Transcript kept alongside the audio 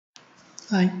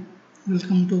Hi,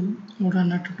 welcome to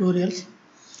Loadrunner Tutorials.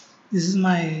 This is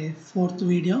my fourth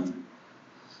video.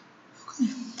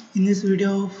 In this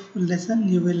video lesson,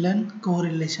 you will learn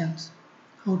correlations,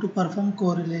 how to perform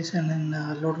correlation in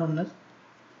Loadrunner.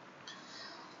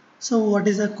 So, what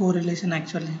is a correlation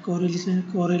actually?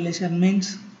 Correlation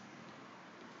means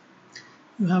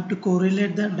you have to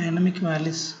correlate the dynamic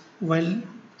values while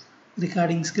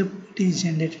recording script. It is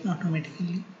generated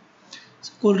automatically.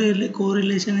 So,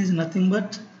 correlation is nothing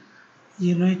but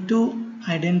you need to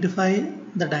identify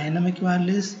the dynamic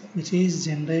values which is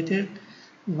generated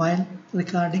while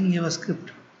recording your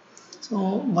script. So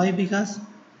why? Because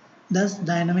thus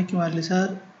dynamic values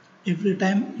are every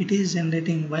time it is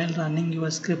generating while running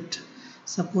your script.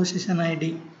 Suppose session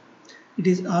ID, it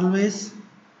is always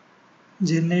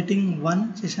generating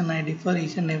one session ID for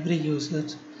each and every user.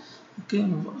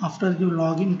 Okay, after you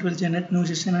log in it will generate new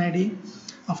session ID.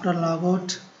 After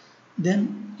logout,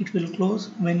 then it will close.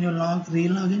 When you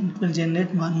relog in, it will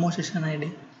generate one more session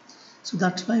ID. So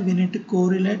that's why we need to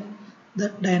correlate the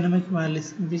dynamic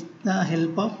values with the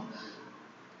help of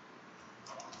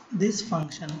this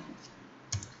function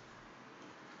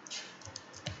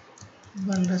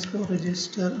underscore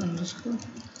register underscore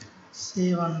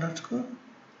save underscore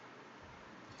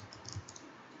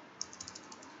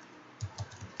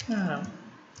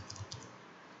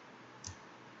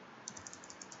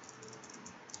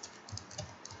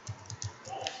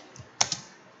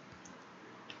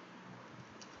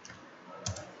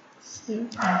save.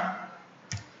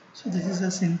 So this is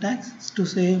a syntax to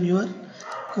save your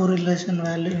correlation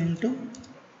value into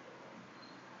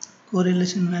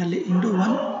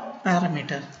one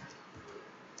parameter.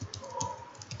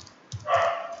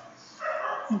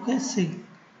 Okay, see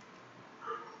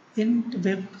int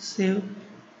web save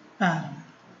param.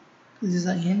 This is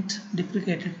a int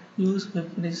deprecated. Use web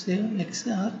save x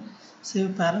or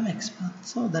save param x path.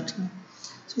 So that's it.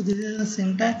 So this is a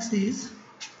syntax is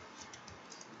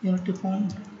you have to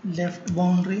found left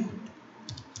boundary,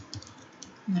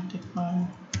 you have to found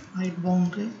right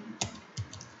boundary,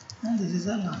 and this is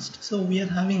the last. So we are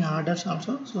having orders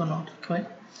also, so not required.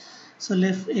 So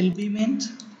left LB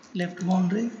means left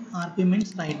boundary, RB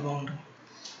means right boundary.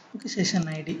 Okay, session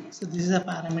ID. So this is a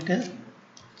parameter.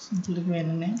 Simply give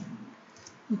any name.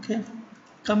 Okay,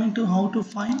 coming to how to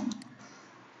find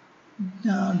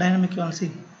dynamic values.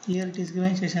 Here it is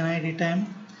given session ID time,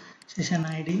 session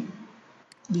ID,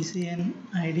 BCN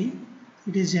ID.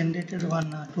 It is generated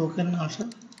one token also.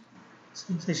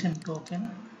 So session token.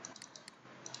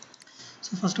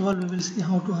 So first of all, we will see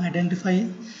how to identify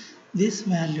these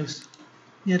values.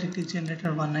 Here it is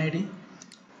generated one ID.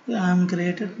 I am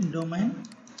created domain.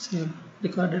 So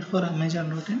recorded for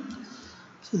Amazon.in.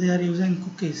 So they are using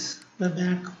cookies, the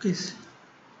bad cookies.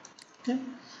 Okay.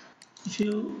 If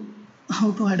you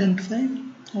how to identify,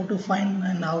 how to find,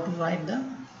 and how to write the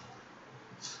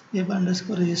web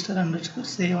underscore register underscore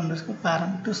save underscore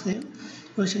param to save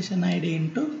your session ID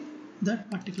into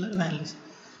that particular values.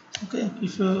 Okay,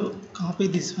 if you copy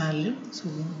this value, so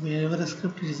wherever the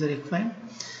script is required,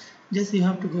 just you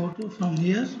have to go to from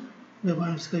here web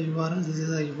underscore URL. This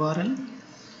is a URL.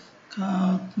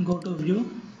 Go to view,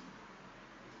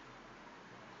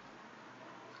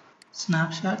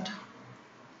 snapshot.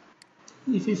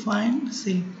 If you find,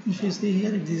 see, if you see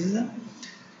here, this is a,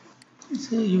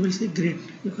 so you will see grid.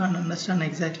 You can't understand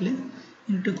exactly.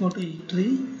 You need to go to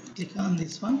tree, click on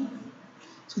this one.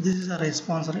 So this is a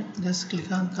response, right? Just click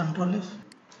on Control F,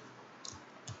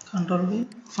 Control V,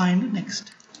 find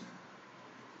next.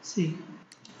 See,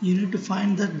 you need to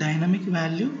find the dynamic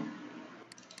value.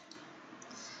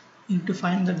 You need to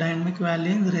find the dynamic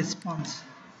value in the response.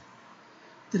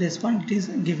 The response it is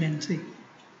given. See,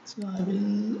 so I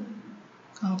will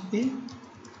copy.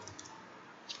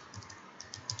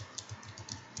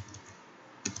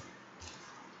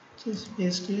 Just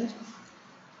paste here.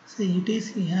 See, it is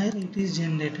here. It is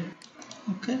generated.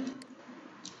 Okay.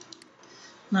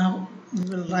 Now we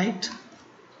will write.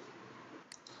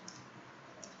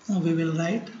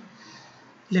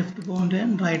 Left boundary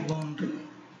and right boundary.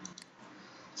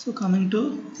 So coming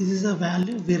to this is a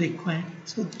value we require.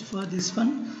 So for this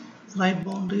one, right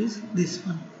boundary is this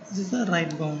one. This is the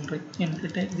right boundary. You need to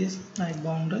take this right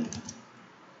boundary.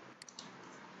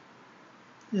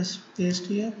 Just paste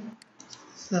here.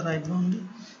 This is the right boundary.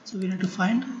 So we need to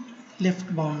find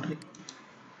left boundary.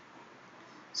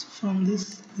 So from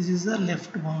this is the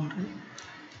left boundary.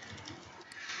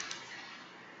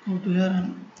 Go to here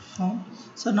and found.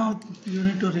 So now you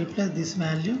need to replace this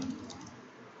value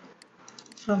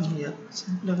from here.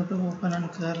 Simply go to open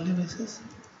and curly braces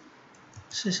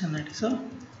session ID. So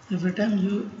every time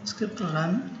you script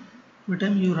run, Every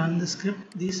time you run the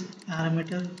script, this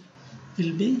parameter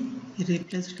will be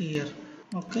replaced here.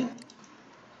 Okay.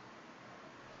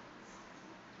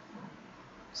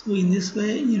 So in this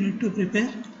way, you need to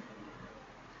prepare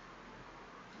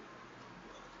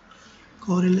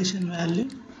correlation value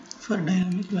for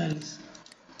dynamic values.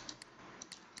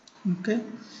 Okay.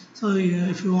 So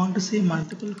if you want to see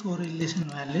multiple correlation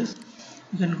values,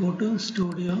 you can go to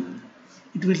studio.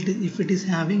 It will, if it is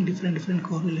having different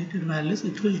correlated values,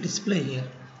 it will display here.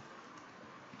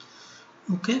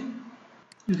 Okay.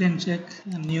 You can check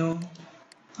a new,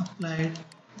 applied,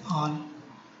 all.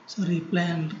 So replay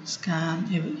and scan.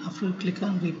 After you click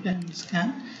on replay and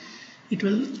scan, it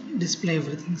will display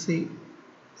everything. See,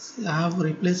 I have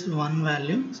replaced one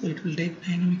value, so it will take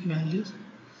dynamic values.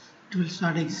 It will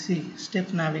start. See,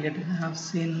 step navigator. I have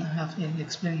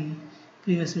explained in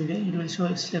previous video. It will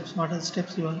show steps. What are the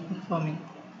steps you are performing?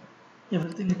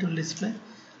 Everything it will display.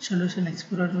 Solution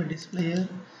explorer will display here.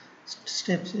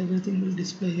 Steps. Everything will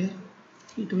display here.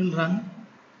 It will run.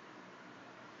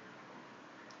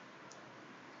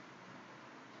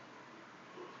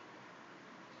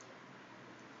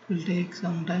 It will take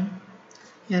some time.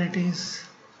 Here it is.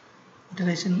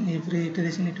 Iteration. Every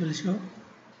iteration it will show.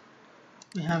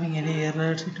 If we having any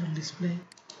errors, it will display.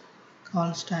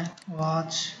 Call stack,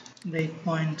 watch,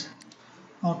 breakpoint,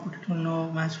 output it will know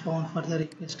match found for the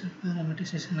requested parameter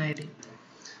session ID.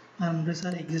 Parameters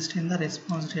are exist in the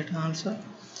response data. Also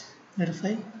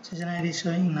verify session ID is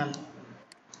showing null.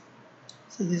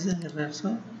 So this is an error.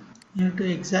 So you need to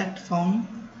exact find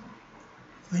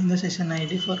the session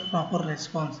ID for proper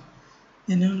response.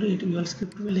 Then only your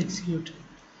script will execute.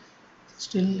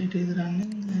 Still it is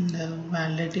running and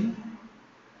validating.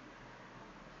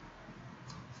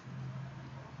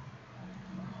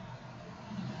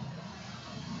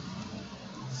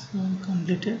 So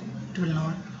completed. It will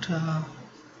not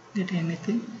get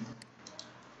anything.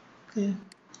 Okay.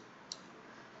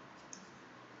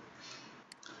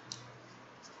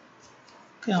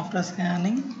 Okay, after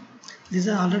scanning, this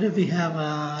is already we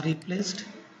have replaced.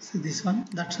 See this one,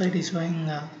 that's why it is showing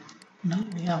null.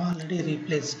 We have already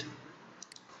replaced.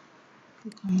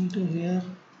 Okay, coming to here,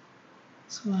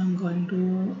 so I'm going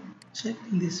to check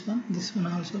this one. This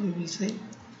one also we will say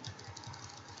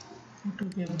to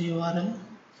web URL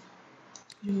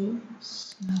view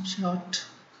snapshot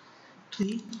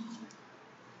tree.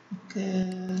 Okay,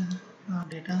 now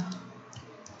data.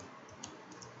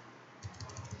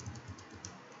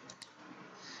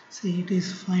 See, it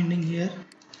is finding here.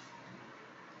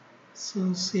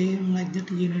 So same like that,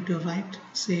 you need to write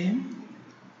same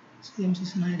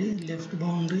session ID, left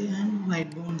boundary and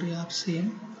right boundary are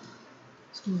same.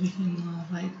 So we can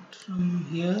write from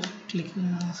here, click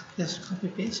just copy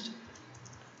paste.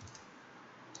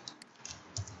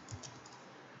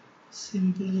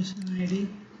 Simple session ID.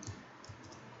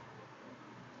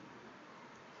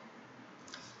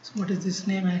 So what is this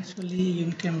name? Actually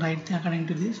you can write according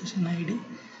to the session ID.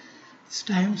 This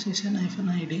time session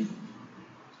 -ID. You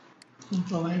can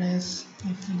provide as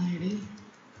 -ID.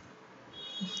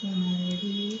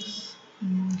 -ID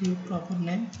and give proper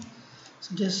name.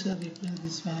 So just replace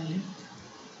this value.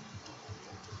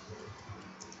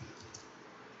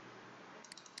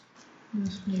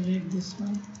 Just delete this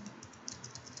one.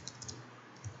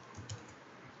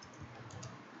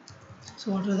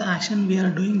 So what are the action we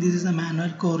are doing? This is a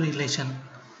manual correlation.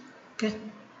 Okay.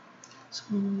 So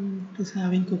it is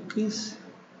having cookies.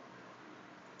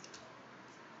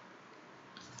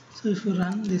 So if you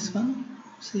run this one,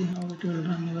 see how it will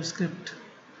run your script.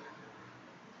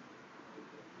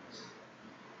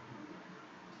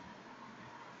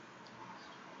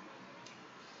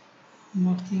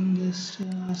 Nothing, just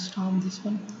stop this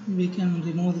one. We can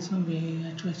remove this one.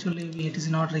 It is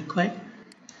not required.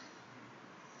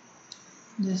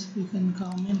 Just we can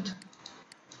comment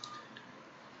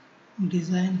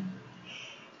design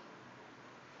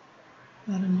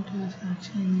parameters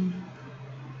action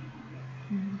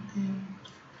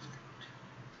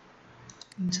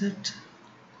insert.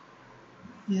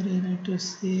 Here I need to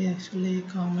see actually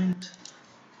comment.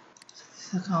 So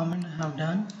this is a comment I have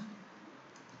done.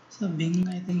 So Bing,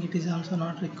 I think it is also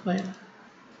not required.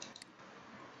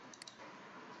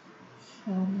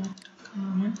 Format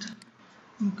comment.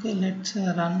 Okay, let's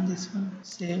run this one.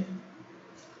 Save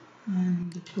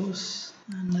and close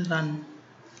and run.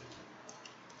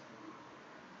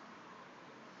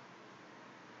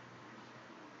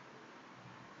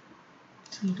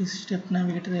 So it is step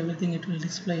navigator, everything it will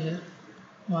display here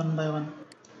one by one.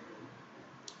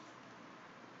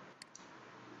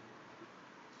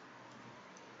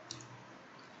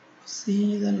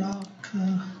 See the lock.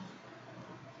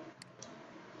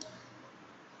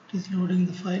 It is loading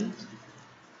the file.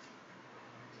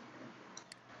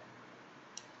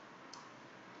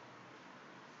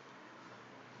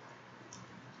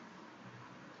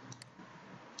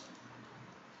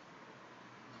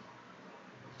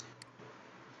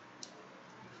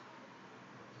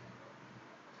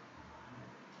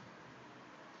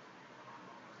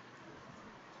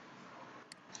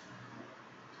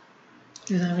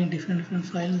 It is having different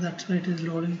files, that's why it is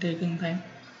loading, taking time.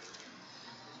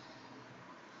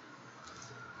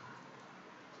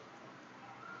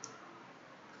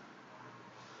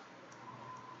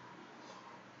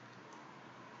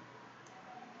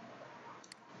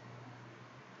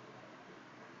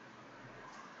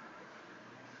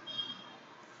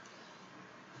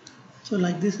 So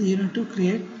like this you need to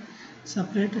create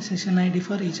separate session ID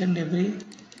for each and every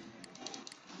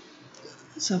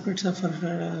separate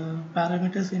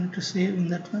parameters you need to save in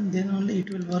that one, then only it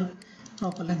will work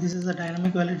properly. This is a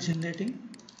dynamic value generating.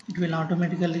 It will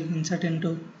automatically insert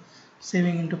into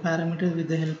saving into parameters with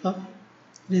the help of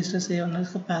register save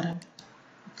underscore parameter.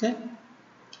 Okay,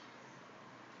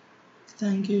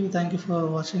 thank you for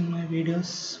watching my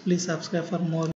videos. Please subscribe for more.